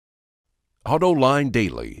AutoLine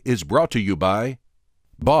Daily is brought to you by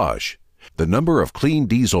Bosch. The number of clean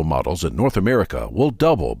diesel models in North America will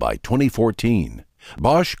double by 2014.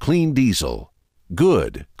 Bosch Clean Diesel.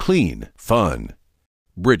 Good, clean, fun.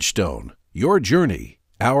 Bridgestone. Your journey,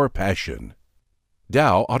 our passion.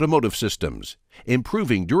 Dow Automotive Systems.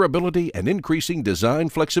 Improving durability and increasing design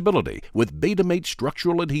flexibility with Betamate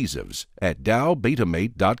structural adhesives at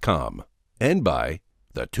dowbetamate.com. And by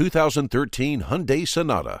the 2013 Hyundai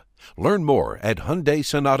Sonata. Learn more at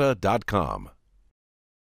HyundaiSonata.com.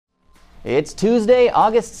 It's Tuesday,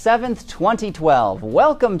 August 7th, 2012.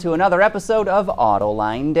 Welcome to another episode of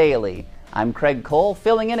AutoLine Daily. I'm Craig Cole,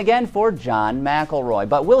 filling in again for John McElroy,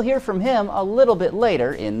 but we'll hear from him a little bit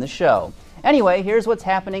later in the show. Anyway, here's what's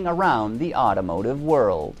happening around the automotive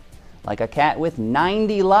world. Like a cat with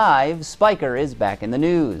 90 lives, Spyker is back in the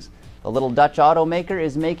news. The little Dutch automaker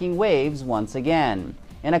is making waves once again.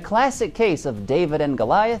 In a classic case of David and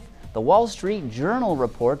Goliath, the Wall Street Journal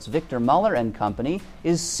reports Victor Muller and Company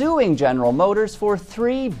is suing General Motors for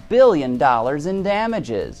 $3 billion in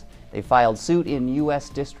damages. They filed suit in U.S.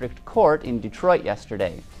 District Court in Detroit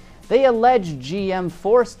yesterday. They allege GM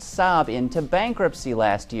forced Saab into bankruptcy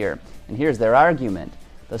last year, and here's their argument.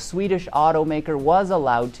 The Swedish automaker was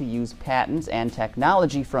allowed to use patents and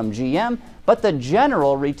technology from GM, but the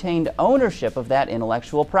General retained ownership of that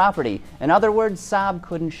intellectual property. In other words, Saab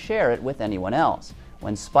couldn't share it with anyone else.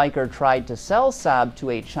 When Spyker tried to sell Saab to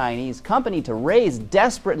a Chinese company to raise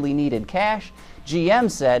desperately needed cash, GM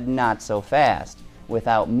said not so fast.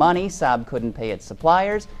 Without money, Saab couldn't pay its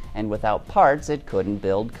suppliers, and without parts, it couldn't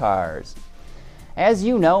build cars. As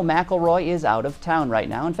you know, McElroy is out of town right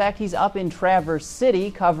now. In fact, he's up in Traverse City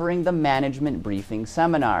covering the management briefing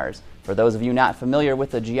seminars. For those of you not familiar with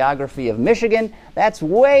the geography of Michigan, that's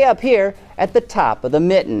way up here at the top of the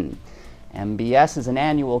mitten. MBS is an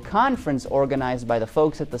annual conference organized by the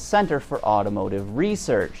folks at the Center for Automotive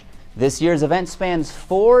Research. This year's event spans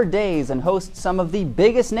 4 days and hosts some of the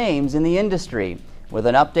biggest names in the industry. With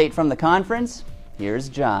an update from the conference, here's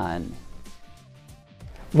John.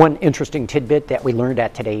 One interesting tidbit that we learned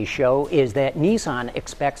at today's show is that Nissan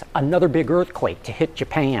expects another big earthquake to hit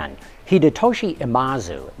Japan. Hidetoshi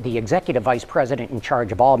Imazu, the executive vice president in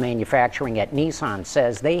charge of all manufacturing at Nissan,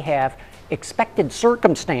 says they have expected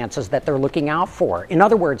circumstances that they're looking out for. In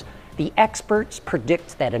other words, the experts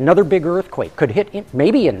predict that another big earthquake could hit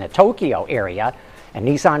maybe in the Tokyo area, and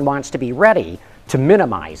Nissan wants to be ready to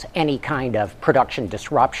minimize any kind of production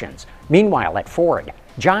disruptions. Meanwhile, at Ford,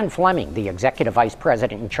 John Fleming, the executive vice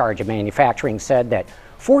president in charge of manufacturing, said that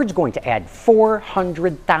Ford's going to add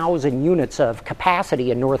 400,000 units of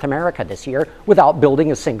capacity in North America this year without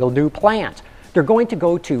building a single new plant. They're going to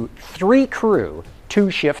go to 3-crew,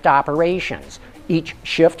 2-shift operations. Each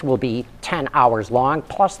shift will be 10 hours long,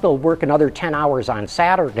 plus they'll work another 10 hours on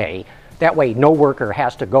Saturday. That way no worker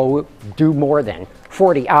has to go do more than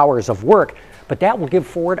 40 hours of work. But that will give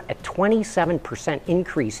Ford a 27%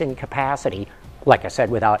 increase in capacity, like I said,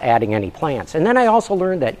 without adding any plants. And then I also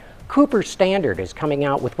learned that Cooper Standard is coming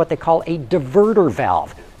out with what they call a diverter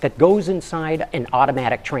valve that goes inside an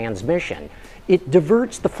automatic transmission. It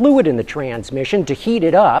diverts the fluid in the transmission to heat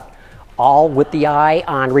it up, all with the eye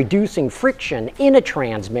on reducing friction in a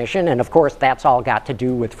transmission, and of course that's all got to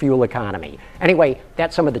do with fuel economy. Anyway,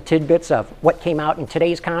 that's some of the tidbits of what came out in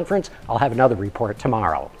today's conference. I'll have another report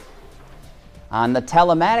tomorrow. On the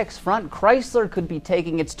telematics front, Chrysler could be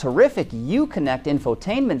taking its terrific Uconnect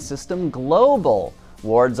infotainment system global.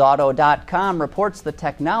 WardsAuto.com reports the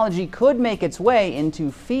technology could make its way into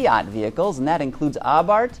Fiat vehicles, and that includes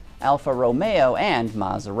Abarth, Alfa Romeo, and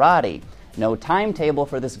Maserati. No timetable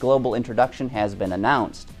for this global introduction has been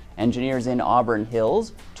announced. Engineers in Auburn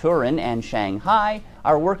Hills, Turin, and Shanghai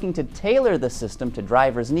are working to tailor the system to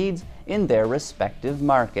drivers' needs in their respective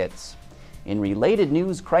markets. In related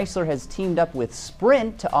news, Chrysler has teamed up with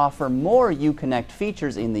Sprint to offer more Uconnect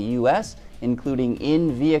features in the U.S., including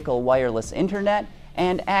in-vehicle wireless internet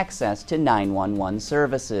and access to 911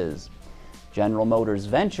 services. General Motors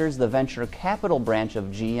Ventures, the venture capital branch of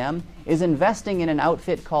GM, is investing in an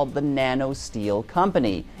outfit called the Nano Steel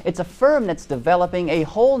Company. It's a firm that's developing a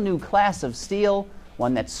whole new class of steel,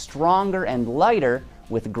 one that's stronger and lighter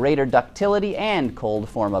with greater ductility and cold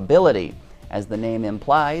formability. As the name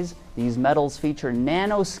implies, these metals feature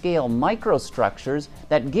nanoscale microstructures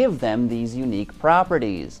that give them these unique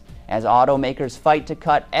properties. As automakers fight to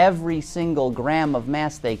cut every single gram of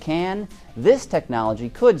mass they can, this technology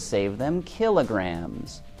could save them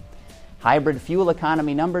kilograms. Hybrid fuel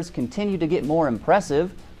economy numbers continue to get more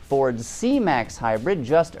impressive. Ford's C-Max hybrid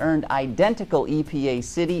just earned identical EPA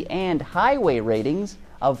city and highway ratings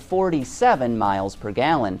of 47 miles per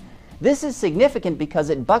gallon. This is significant because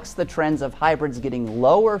it bucks the trends of hybrids getting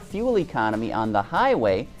lower fuel economy on the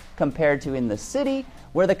highway compared to in the city,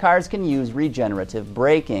 where the cars can use regenerative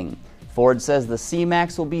braking. Ford says the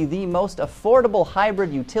C-Max will be the most affordable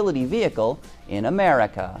hybrid utility vehicle in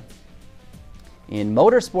America. In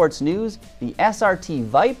motorsports news, the SRT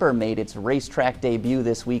Viper made its racetrack debut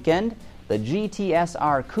this weekend. The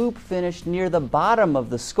GTSR Coupe finished near the bottom of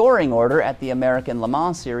the scoring order at the American Le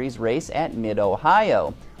Mans Series race at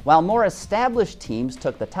Mid-Ohio. While more established teams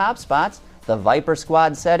took the top spots, the Viper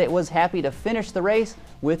squad said it was happy to finish the race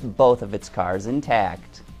with both of its cars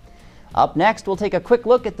intact. Up next, we'll take a quick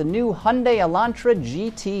look at the new Hyundai Elantra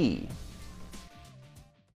GT.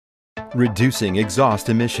 Reducing exhaust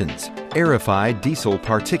emissions, aerified diesel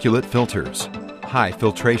particulate filters, high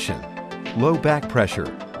filtration, low back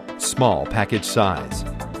pressure, small package size,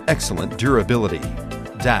 excellent durability.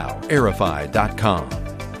 DowAerify.com.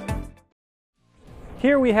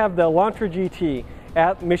 Here we have the Elantra GT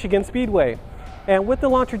at Michigan Speedway. And with the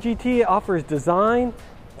Elantra GT, it offers design,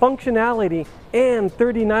 functionality, and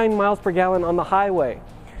 39 miles per gallon on the highway.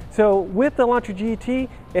 So with the Elantra GT,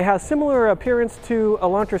 it has similar appearance to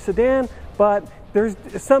Elantra sedan, but there's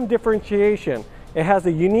some differentiation. It has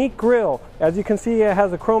a unique grille. As you can see, it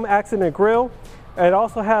has a chrome accented grille. It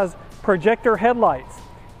also has projector headlights.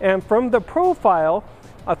 And from the profile,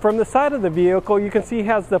 from the side of the vehicle, you can see it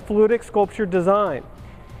has the fluidic sculpture design.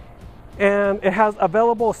 And it has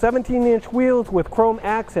available 17-inch wheels with chrome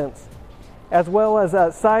accents, as well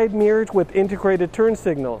as side mirrors with integrated turn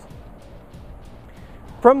signals.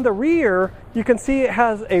 From the rear, you can see it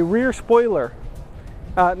has a rear spoiler.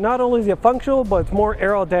 Not only is it functional, but it's more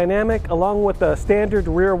aerodynamic, along with the standard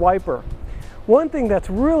rear wiper. One thing that's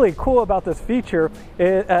really cool about this feature,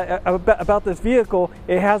 about this vehicle,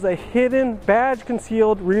 it has a hidden badge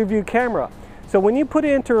concealed rear view camera. So when you put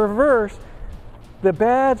it into reverse, the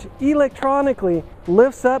badge electronically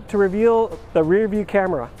lifts up to reveal the rear view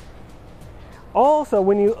camera. Also,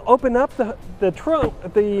 when you open up the trunk,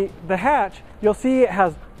 the hatch, you'll see it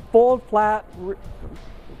has fold flat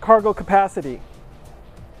cargo capacity.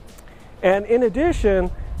 And in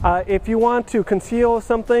addition, if you want to conceal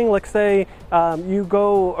something, like say you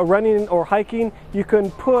go running or hiking, you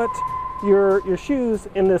can put your shoes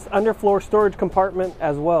in this underfloor storage compartment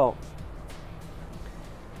as well.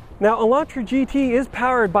 Now, Elantra GT is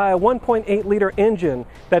powered by a 1.8-liter engine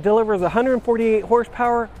that delivers 148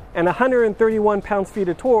 horsepower and 131 pounds-feet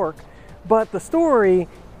of torque, but the story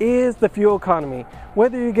is the fuel economy.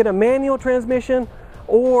 Whether you get a manual transmission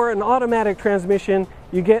or an automatic transmission,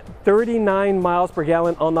 you get 39 miles per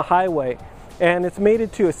gallon on the highway, and it's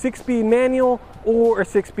mated to a 6-speed manual or a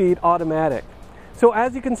 6-speed automatic. So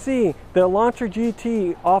as you can see, the Elantra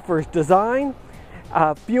GT offers design,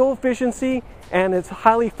 fuel efficiency, and it's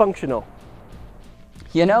highly functional.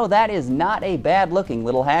 You know, that is not a bad-looking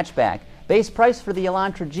little hatchback. Base price for the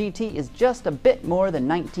Elantra GT is just a bit more than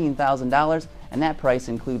 $19,000, and that price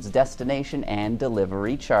includes destination and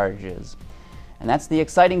delivery charges. And that's the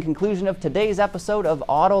exciting conclusion of today's episode of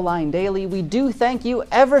Autoline Daily. We do thank you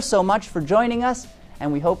ever so much for joining us,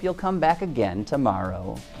 and we hope you'll come back again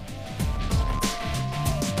tomorrow.